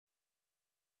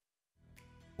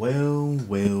Well.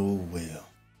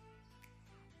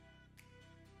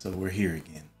 So we're here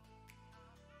again.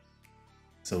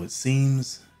 So it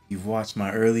seems you've watched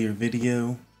my earlier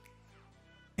video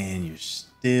and you're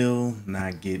still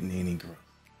not getting any growth.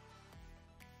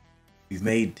 You've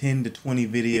made 10 to 20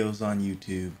 videos on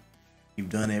YouTube. You've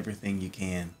done everything you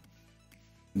can.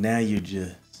 Now you're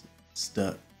just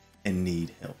stuck and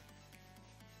need help.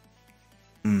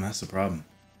 That's a problem.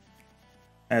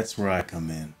 That's where I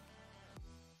come in.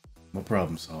 I'm a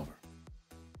problem solver.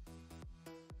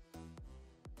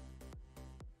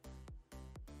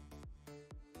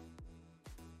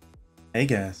 Hey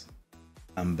guys,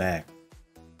 I'm back.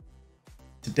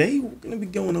 Today we're going to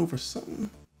be going over some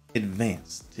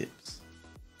advanced tips.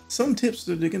 Some tips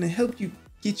that are going to help you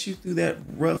get you through that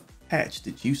rough patch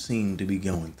that you seem to be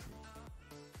going through.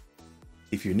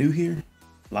 If you're new here,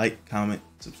 like, comment,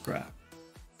 subscribe.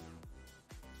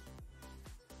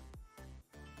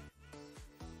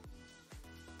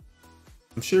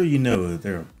 I'm sure you know that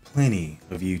there are plenty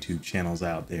of YouTube channels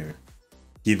out there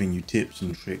giving you tips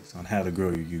and tricks on how to grow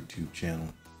your YouTube channel.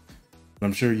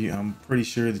 But I'm pretty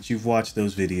sure that you've watched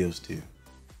those videos too.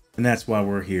 And that's why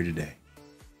we're here today,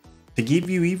 to give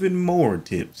you even more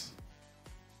tips.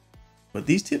 But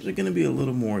these tips are going to be a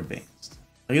little more advanced.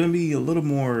 They're going to be a little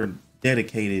more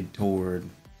dedicated toward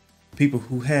people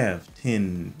who have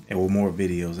 10 or more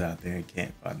videos out there and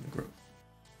can't find the growth.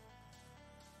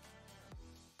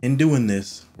 In doing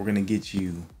this, we're going to get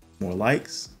you more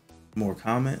likes, more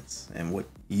comments, and what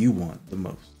you want the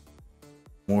most,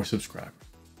 more subscribers.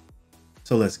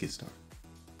 So let's get started.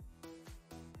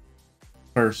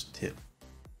 First tip: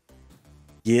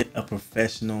 get a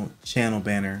professional channel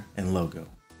banner and logo.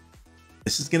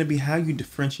 This is going to be how you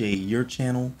differentiate your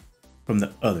channel from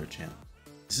the other channels.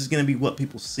 This is going to be what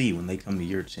people see when they come to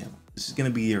your channel. This is going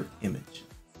to be your image.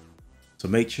 So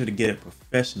make sure to get a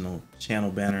professional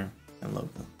channel banner and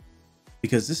logo,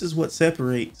 because this is what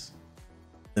separates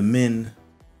the men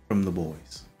from the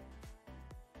boys,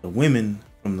 the women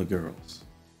from the girls,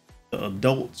 the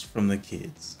adults from the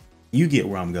kids. You get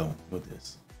where I'm going with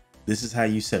this. This is how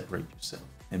you separate yourself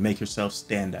and make yourself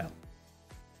stand out.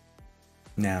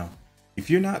 Now, if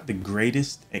you're not the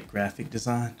greatest at graphic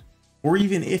design, or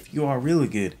even if you are really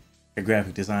good at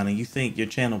graphic design and you think your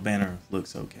channel banner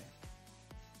looks okay,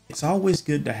 it's always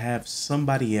good to have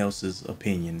somebody else's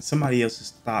opinion, somebody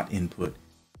else's thought input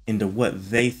into what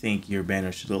they think your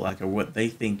banner should look like, or what they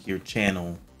think your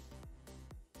channel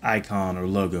icon or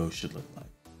logo should look like.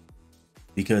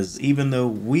 Because even though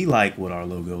we like what our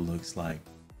logo looks like,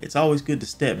 it's always good to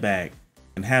step back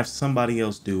and have somebody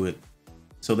else do it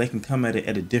so they can come at it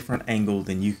at a different angle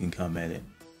than you can come at it.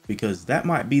 Because that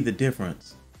might be the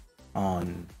difference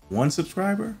on 1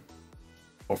 subscriber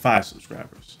or 5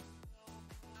 subscribers.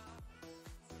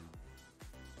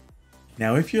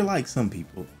 Now, if you're like some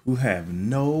people who have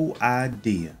no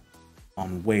idea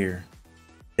on where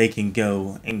they can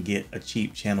go and get a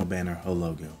cheap channel banner or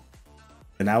logo,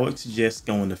 then I would suggest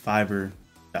going to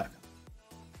Fiverr.com.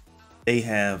 They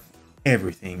have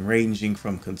everything ranging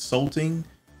from consulting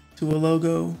to a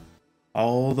logo,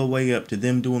 all the way up to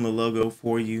them doing the logo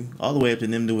for you, all the way up to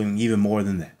them doing even more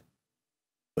than that.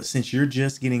 But since you're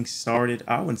just getting started,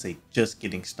 I wouldn't say just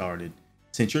getting started,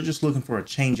 since you're just looking for a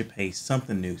change of pace,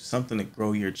 something new, something to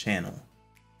grow your channel,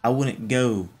 I wouldn't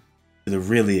go to the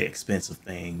really expensive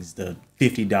things, the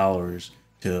 $50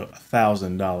 to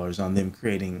 $1,000 on them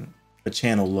creating a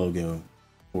channel logo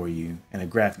for you and a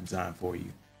graphic design for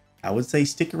you. I would say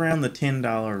stick around the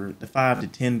 $5 to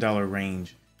 $10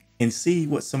 range and see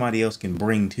what somebody else can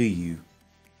bring to you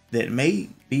that may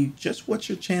be just what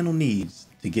your channel needs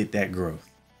to get that growth.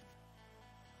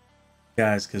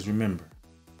 Guys, because remember,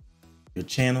 your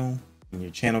channel and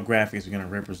your channel graphics are going to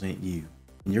represent you.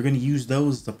 And you're going to use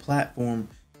those as a platform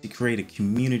to create a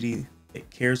community that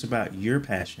cares about your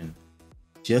passion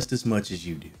just as much as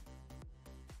you do.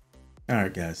 All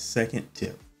right, guys, second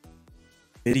tip: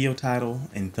 video title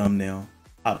and thumbnail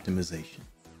optimization.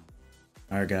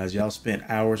 All right, guys, y'all spent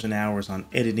hours and hours on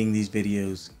editing these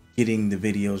videos, getting the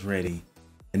videos ready,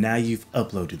 and now you've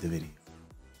uploaded the video.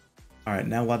 All right,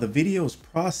 now while the video is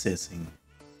processing,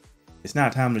 it's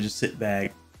not time to just sit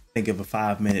back, think of a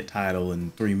 5-minute title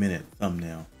and 3-minute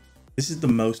thumbnail. This is the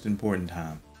most important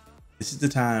time. This is the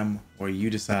time where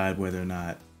you decide whether or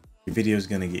not your video is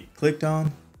going to get clicked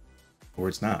on or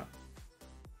it's not.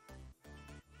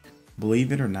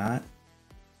 Believe it or not,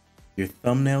 your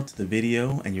thumbnail to the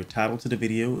video and your title to the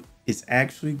video is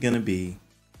actually going to be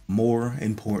more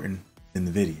important than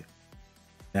the video.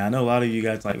 Now, I know a lot of you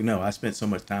guys like, no, I spent so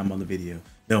much time on the video.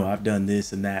 No, I've done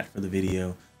this and that for the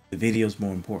video. The video is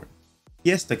more important.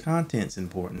 Yes, the content's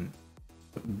important,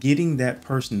 But getting that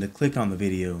person to click on the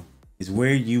video is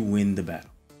where you win the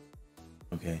battle.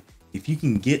 Okay. If you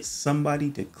can get somebody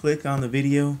to click on the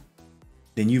video,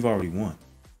 then you've already won.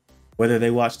 Whether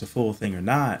they watch the full thing or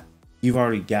not, you've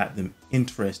already got them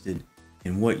interested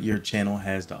in what your channel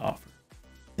has to offer.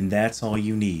 And that's all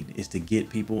you need, is to get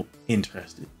people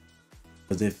interested.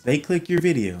 Because if they click your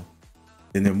video,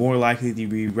 then they're more likely to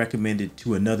be recommended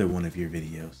to another one of your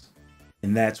videos.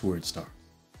 And that's where it starts.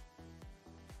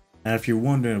 Now, if you're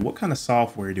wondering, what kind of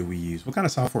software do we use? What kind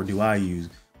of software do I use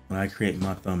when I create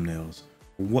my thumbnails?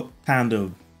 How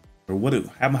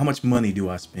much money do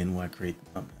I spend when I create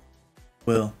the thumbnail?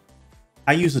 Well,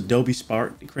 I use Adobe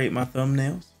Spark to create my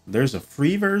thumbnails. There's a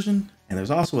free version and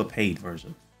there's also a paid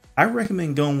version. I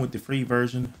recommend going with the free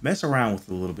version. Mess around with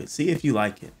it a little bit. See if you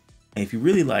like it. And if you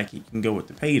really like it, you can go with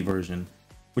the paid version,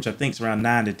 which I think is around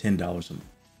 $9 to $10 a month.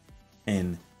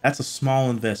 And that's a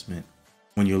small investment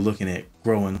when you're looking at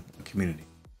growing a community.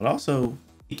 But also,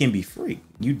 it can be free.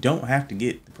 You don't have to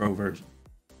get the pro version.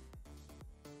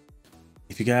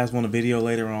 If you guys want a video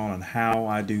later on how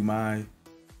I do my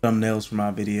thumbnails for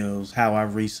my videos, how I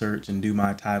research and do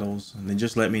my titles, and then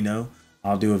just let me know.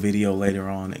 I'll do a video later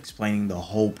on explaining the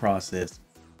whole process.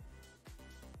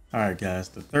 All right, guys,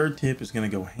 the third tip is going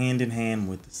to go hand in hand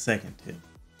with the second tip.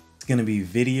 It's going to be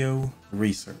video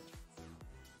research.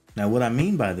 Now, what I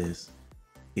mean by this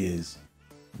is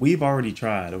you've already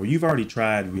tried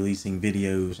releasing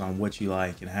videos on what you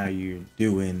like and how you're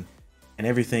doing and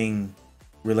everything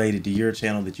related to your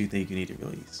channel that you think you need to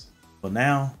release. But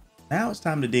now it's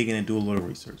time to dig in and do a little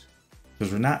research,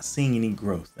 because we're not seeing any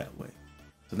growth that way.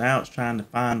 So now it's trying to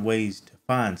find ways to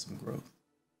find some growth.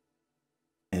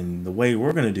 And the way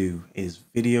we're going to do is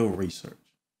video research.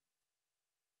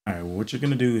 All right, well, what you're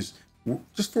going to do is,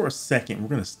 just for a second, we're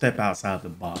going to step outside the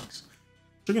box.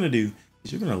 What you're going to do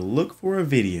is you're going to look for a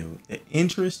video that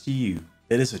interests you,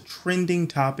 that is a trending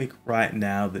topic right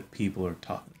now that people are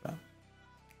talking about.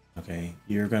 Okay,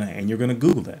 you're going to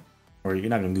Google that, or you're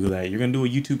not going to Google that. You're going to do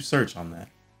a YouTube search on that.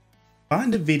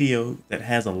 Find a video that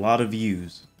has a lot of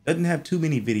views, doesn't have too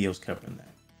many videos covering that,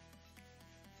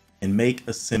 and make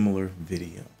a similar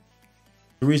video.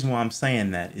 The reason why I'm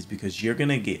saying that is because you're going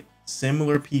to get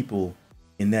similar people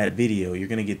in that video. You're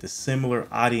going to get the similar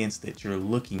audience that you're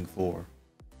looking for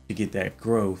to get that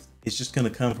growth. It's just going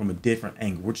to come from a different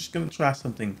angle. We're just going to try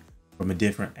something from a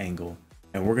different angle,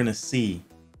 and we're going to see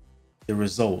the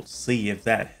results, see if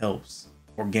that helps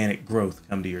organic growth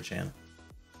come to your channel.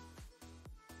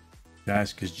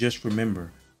 Guys, because just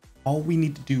remember, all we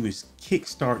need to do is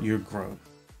kickstart your growth.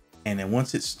 And then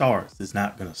once it starts, it's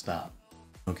not going to stop.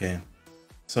 Okay.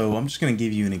 So I'm just going to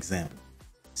give you an example.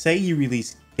 Say you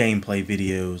release gameplay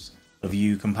videos of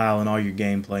you compiling all your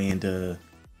gameplay into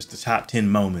just the top 10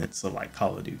 moments of like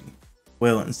Call of Duty.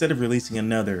 Well, instead of releasing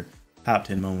another top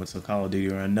 10 moments of Call of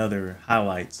Duty or another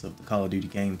highlights of the Call of Duty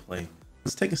gameplay,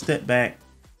 let's take a step back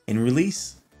and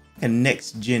release a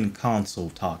next gen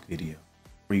console talk video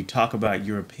where you talk about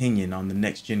your opinion on the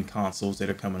next gen consoles that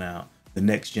are coming out, the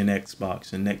next gen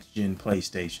Xbox and next gen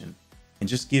PlayStation, and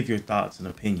just give your thoughts and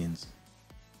opinions.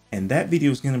 And that video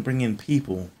is going to bring in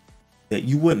people that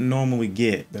you wouldn't normally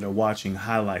get that are watching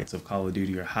highlights of Call of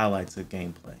Duty or highlights of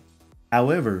gameplay.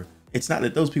 However, it's not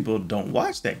that those people don't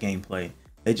watch that gameplay.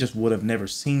 They just would have never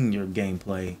seen your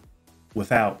gameplay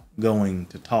without going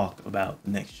to talk about the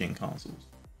next gen consoles.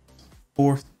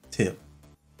 Fourth tip.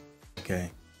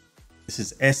 Okay. This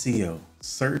is SEO,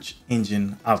 search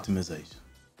engine optimization.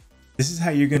 This is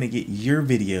how you're going to get your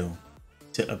video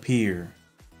to appear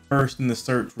first in the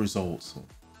search results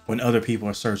when other people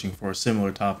are searching for a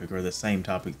similar topic or the same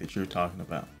topic that you're talking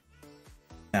about.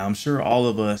 Now, I'm sure all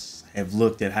of us have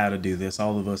looked at how to do this.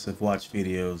 All of us have watched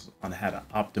videos on how to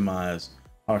optimize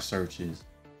our searches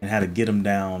and how to get them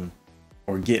down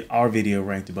or get our video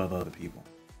ranked above other people.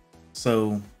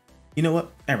 So, you know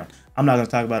what? Never mind. I'm not going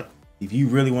to talk about it. If you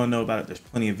really want to know about it, there's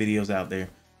plenty of videos out there.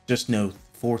 Just know the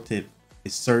fourth tip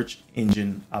is search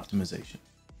engine optimization.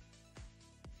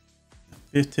 The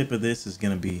fifth tip of this is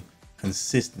going to be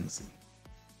consistency.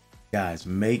 Guys,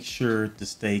 make sure to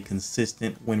stay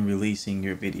consistent when releasing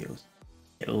your videos.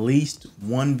 At least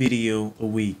one video a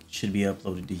week should be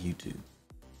uploaded to YouTube.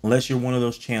 Unless you're one of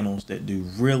those channels that do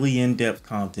really in-depth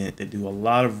content, that do a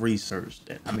lot of research,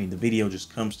 the video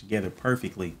just comes together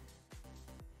perfectly,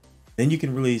 then you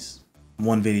can release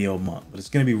one video a month. But it's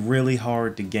going to be really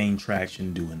hard to gain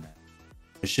traction doing that.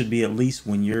 It should be at least,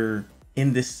 when you're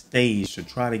in this stage to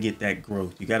try to get that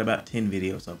growth, you got about 10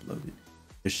 videos uploaded.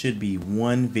 There should be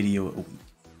one video a week.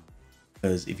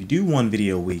 Because if you do one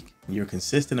video a week and you're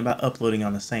consistent about uploading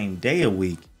on the same day a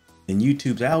week, then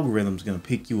YouTube's algorithm is going to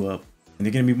pick you up and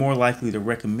they're going to be more likely to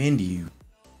recommend you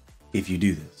if you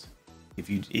do this. If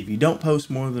you don't post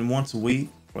more than once a week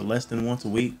or less than once a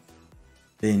week,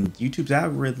 then YouTube's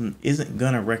algorithm isn't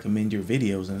gonna recommend your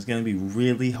videos, and it's gonna be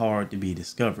really hard to be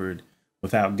discovered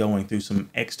without going through some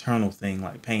external thing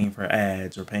like paying for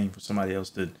ads or paying for somebody else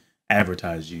to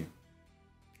advertise you.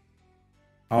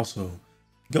 Also,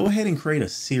 go ahead and create a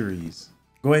series.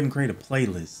 Go ahead and create a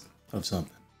playlist of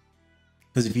something.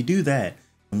 Because if you do that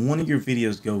and one of your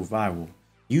videos go viral,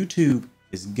 YouTube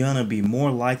is gonna be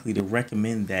more likely to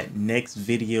recommend that next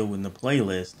video in the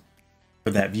playlist for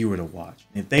that viewer to watch.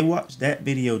 And if they watch that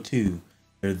video too,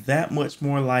 they're that much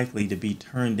more likely to be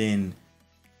turned in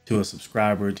to a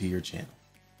subscriber to your channel.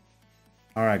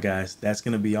 All right, guys, that's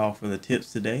going to be all for the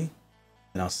tips today,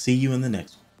 and I'll see you in the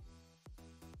next one.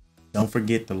 Don't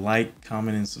forget to like,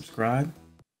 comment, and subscribe.